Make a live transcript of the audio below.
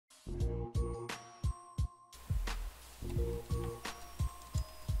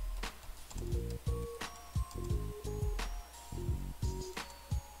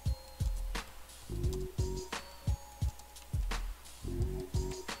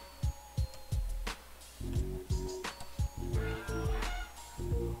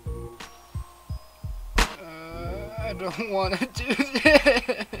don't want to do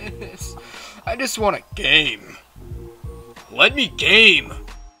this. I just want a game. Let me game.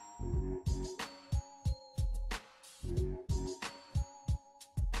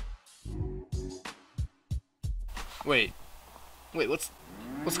 Wait, what's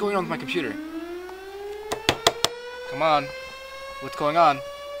going on with my computer? Come on, what's going on?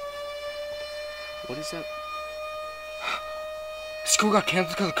 What is that? School got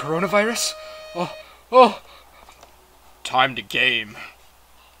canceled because of coronavirus? Oh! Time to game.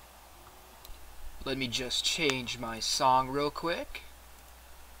 Let me just change my song real quick.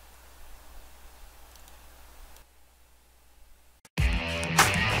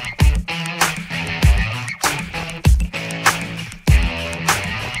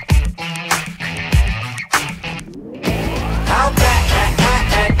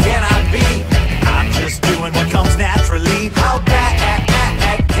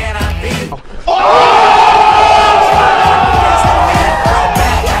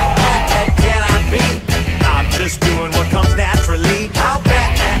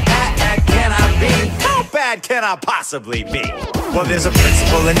 Can I possibly be? Well, there's a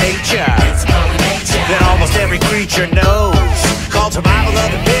principle in nature that almost every creature knows, called survival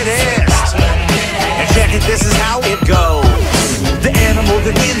of the fittest. And check it, this is how it goes. The animal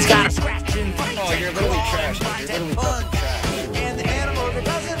that wins got a scratch and fight. Oh, you're literally trash. You're literally fucking trash. And the animal that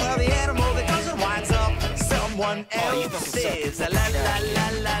doesn't, well, the animal that doesn't winds up someone else's. La la la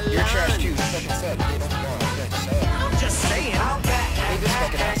la la. You're trash too. You fucking suck. You don't know. You guys suck. I'm just saying. How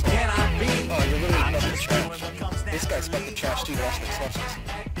bad can I be? Oh, you're literally fucking trash. This guy's fucking trash too. Watch this.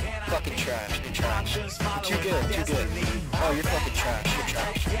 Fucking trash. You're trash. You're too good. Oh, you're fucking trash. You're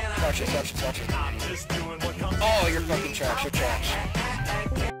trash. Watch this. Oh, you're fucking trash. You're trash.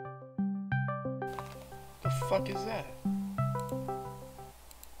 The fuck is that?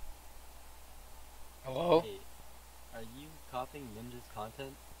 Hello? Hey, are you copying Ninja's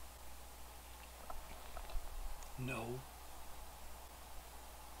content? No.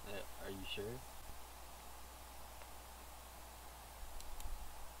 Are you sure?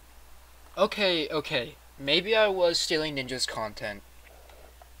 Okay. Maybe I was stealing Ninja's content.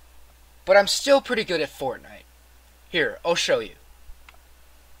 But I'm still pretty good at Fortnite. Here, I'll show you.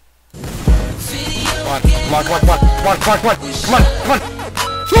 Come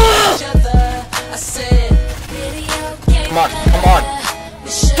on. Come on.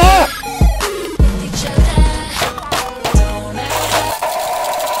 Stop!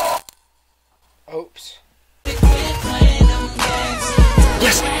 Oops.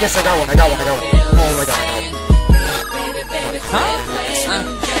 Yes, I got one. Oh my god. Huh?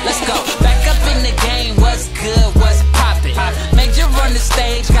 Let's go. Back up in the game. What's good? What's poppin'? Made you run the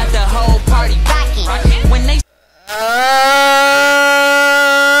stage. Got the whole party rockin'. When they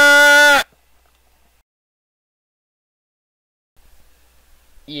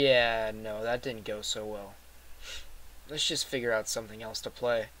Yeah, no, that didn't go so well. Let's just figure out something else to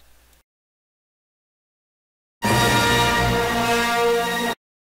play.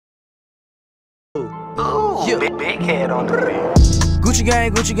 Oh, yeah. Big head on the bed. Gucci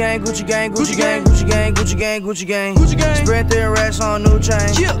gang, Gucci gang, Gucci gang, Gucci gang, Gucci gang, Gucci gang, Gucci gang, Gucci gang. Spread their racks on new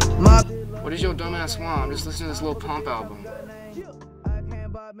chain. Yeah. My what does your dumbass want? I'm just listening to this little Pump album.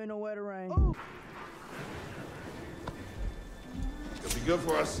 It'll be good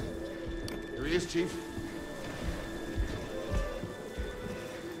for us. Here he is, Chief.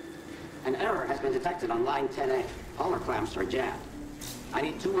 An error has been detected on line 10A. All our clamps are jammed. I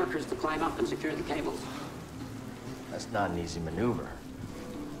need 2 workers to climb up and secure the cables. That's not an easy maneuver.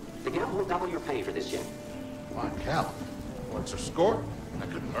 The gal will double your pay for this shift. Come on, Cal. What's her score? That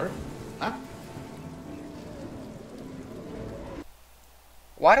couldn't hurt. Huh?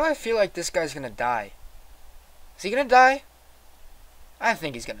 Why do I feel like this guy's gonna die? Is he gonna die? I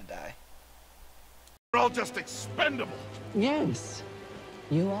think he's gonna die. We're all just expendable. Yes,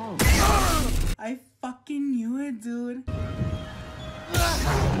 you are. I fucking knew it, dude.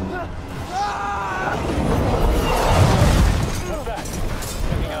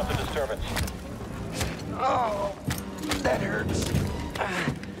 Checking out the disturbance. Oh, that hurts.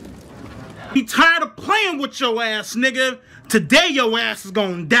 Be tired of playing with your ass, nigga. Today your ass is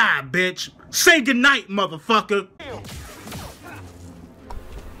gonna die, bitch. Say goodnight, motherfucker.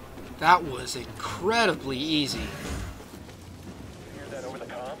 That was incredibly easy. Hear that over the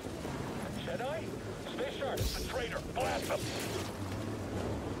comm? Jedi? Stay sharp. It's the traitor. Blast him.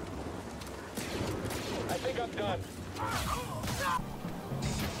 I think I'm done.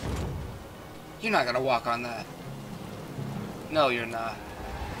 You're not gonna walk on that. No, you're not.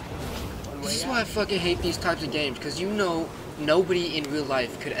 This is why I fucking hate these types of games, because you know nobody in real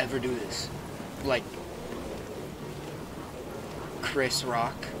life could ever do this. Like, Chris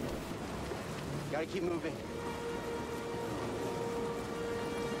Rock. Gotta keep moving.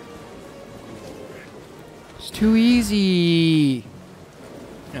 It's too easy.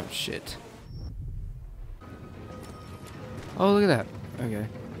 Oh shit. Oh, look at that. Okay.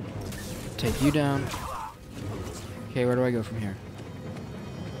 Take you down. Okay, where do I go from here?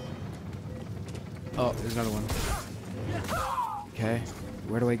 Oh, there's another one. Okay.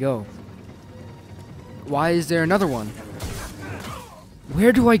 Where do I go? Why is there another one?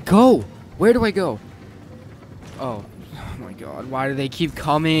 Where do I go? Where do I go? Oh. Oh my god. Why do they keep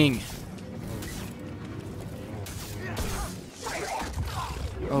coming?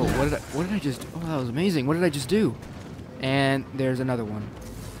 Oh, what did I just... Oh, that was amazing. What did I just do? And there's another one.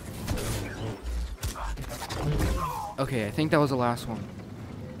 Okay, I think that was the last one.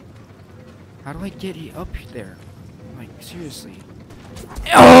 How do I get up there? Like, seriously.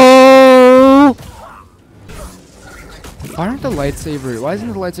 Oh! Why aren't the lightsaber... Why isn't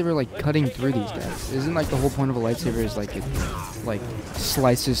the lightsaber, like, cutting through these guys? Isn't, like, the whole point of a lightsaber is, like, it, like,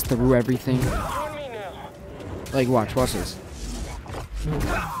 slices through everything? Like, watch this.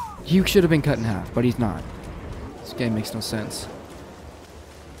 He should have been cut in half, but he's not. This game makes no sense.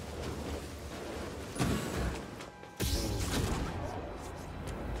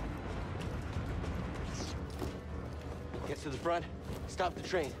 Get to the front. Stop the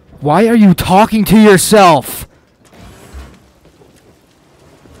train. Why are you talking to yourself?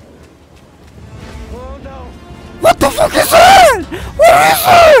 Oh no! What the fuck is that? What is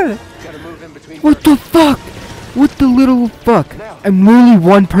that? Gotta move in between. What the fuck? What the little fuck? I'm literally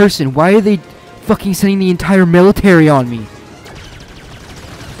one person. Why are they fucking sending the entire military on me?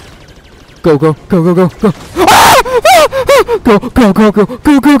 Go, go, go, go, go, go. Ah! Go, go, go, go,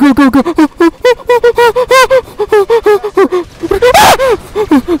 go, go, go, go, go.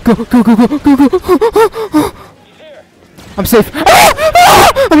 Go, go, go, go, go, go. I'm safe.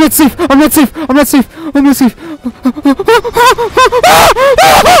 I'm not safe. I'm not safe. I'm not safe. I'm not safe.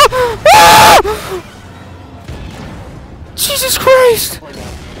 Jesus Christ!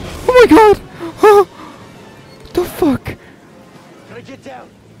 Oh my god! What the fuck? Gotta get down.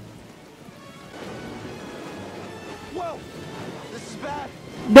 Whoa! This is bad.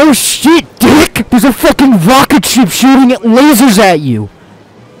 No shit, dick! There's a fucking rocket ship shooting lasers at you!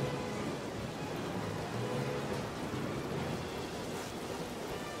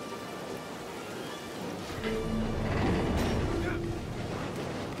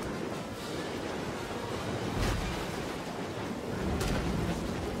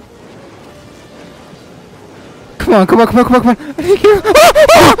 Come on, come on, come on, come on, come on! I need to get up.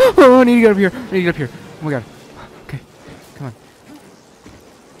 Oh, I need to get up here. I need to get up here. Oh my god. Okay, come on.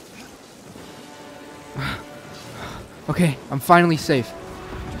 Okay, I'm finally safe.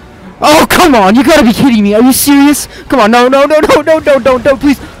 Oh, come on! You gotta be kidding me! Are you serious? Come on, no, no, no, no, no, no, no,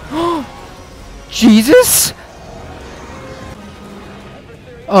 please! Jesus!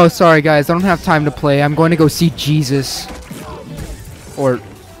 Oh, sorry guys, I don't have time to play. I'm going to go see Jesus. Or...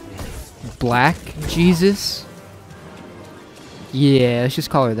 Black Jesus? Yeah, let's just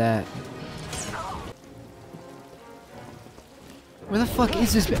call her that. Where the fuck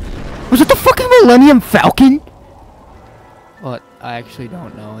is this? Was it the fucking Millennium Falcon? What? I actually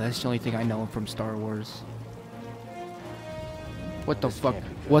don't know. That's the only thing I know from Star Wars. What the fuck?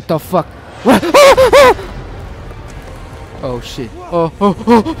 What the fuck? What? Oh shit. Oh, oh,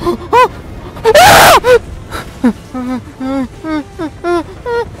 oh,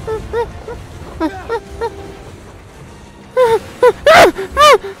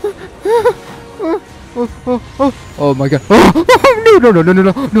 oh, oh my god. Oh, no, no, no, no, no,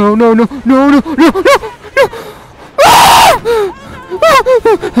 no, no, no, no, no, no, no, no, no.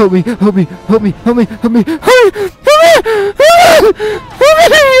 Help me, help me, help me, help me, help me, help me, help me,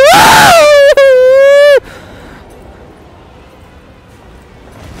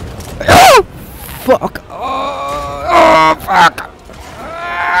 oh, fuck. Oh, fuck.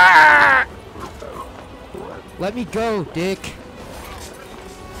 Let me go, dick.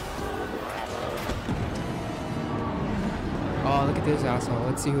 Oh, look at this asshole.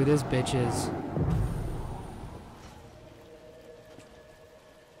 Let's see who this bitch is.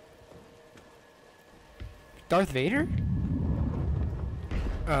 Darth Vader?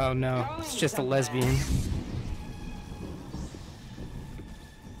 Oh no, it's just a lesbian.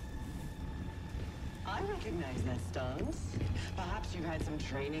 I recognize that stance. Perhaps you had some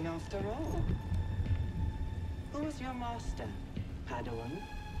training after all. Who was your master, Padawan?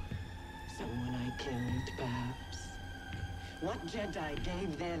 Someone I killed, perhaps? What Jedi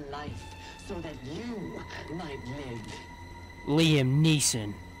gave their life so that you might live? Liam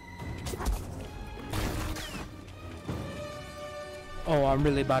Neeson. Oh, I'm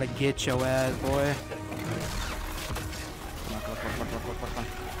really about to get your ass, boy.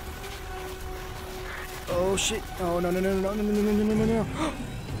 Oh shit! Oh no no no no no no no no no no no!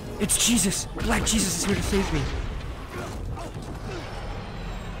 It's Jesus! Black Jesus is here to save me.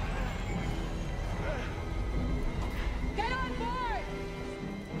 Get on board!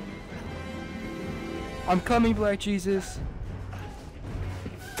 I'm coming, Black Jesus.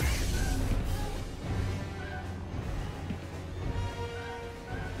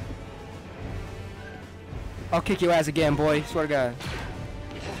 I'll kick your ass again, boy. Swear to God.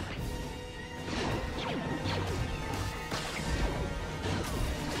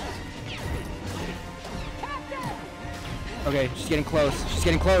 Okay, she's getting close. She's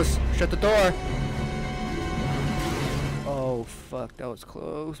getting close. Shut the door. Oh, fuck. That was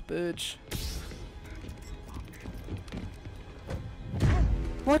close, bitch.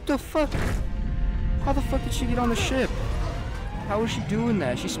 What the fuck? How the fuck did she get on the ship? How was she doing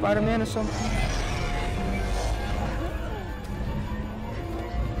that? She's Spider-Man or something?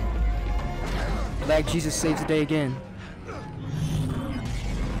 Black Jesus saves the day again.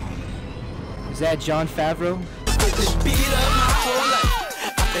 Is that John Favreau? Beat up my whole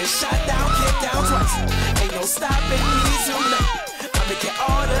life. I've been shot down, kicked down twice. Ain't no stopping me tonight. I'ma get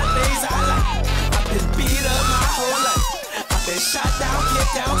all the things I like. I've been beat up my whole life. I've been shot down,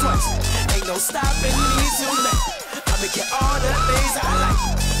 kicked down twice. Ain't no stopping me tonight. I'ma get all the things I like.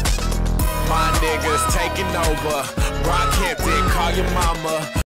 My niggas taking over. Rockhampton, call your mama.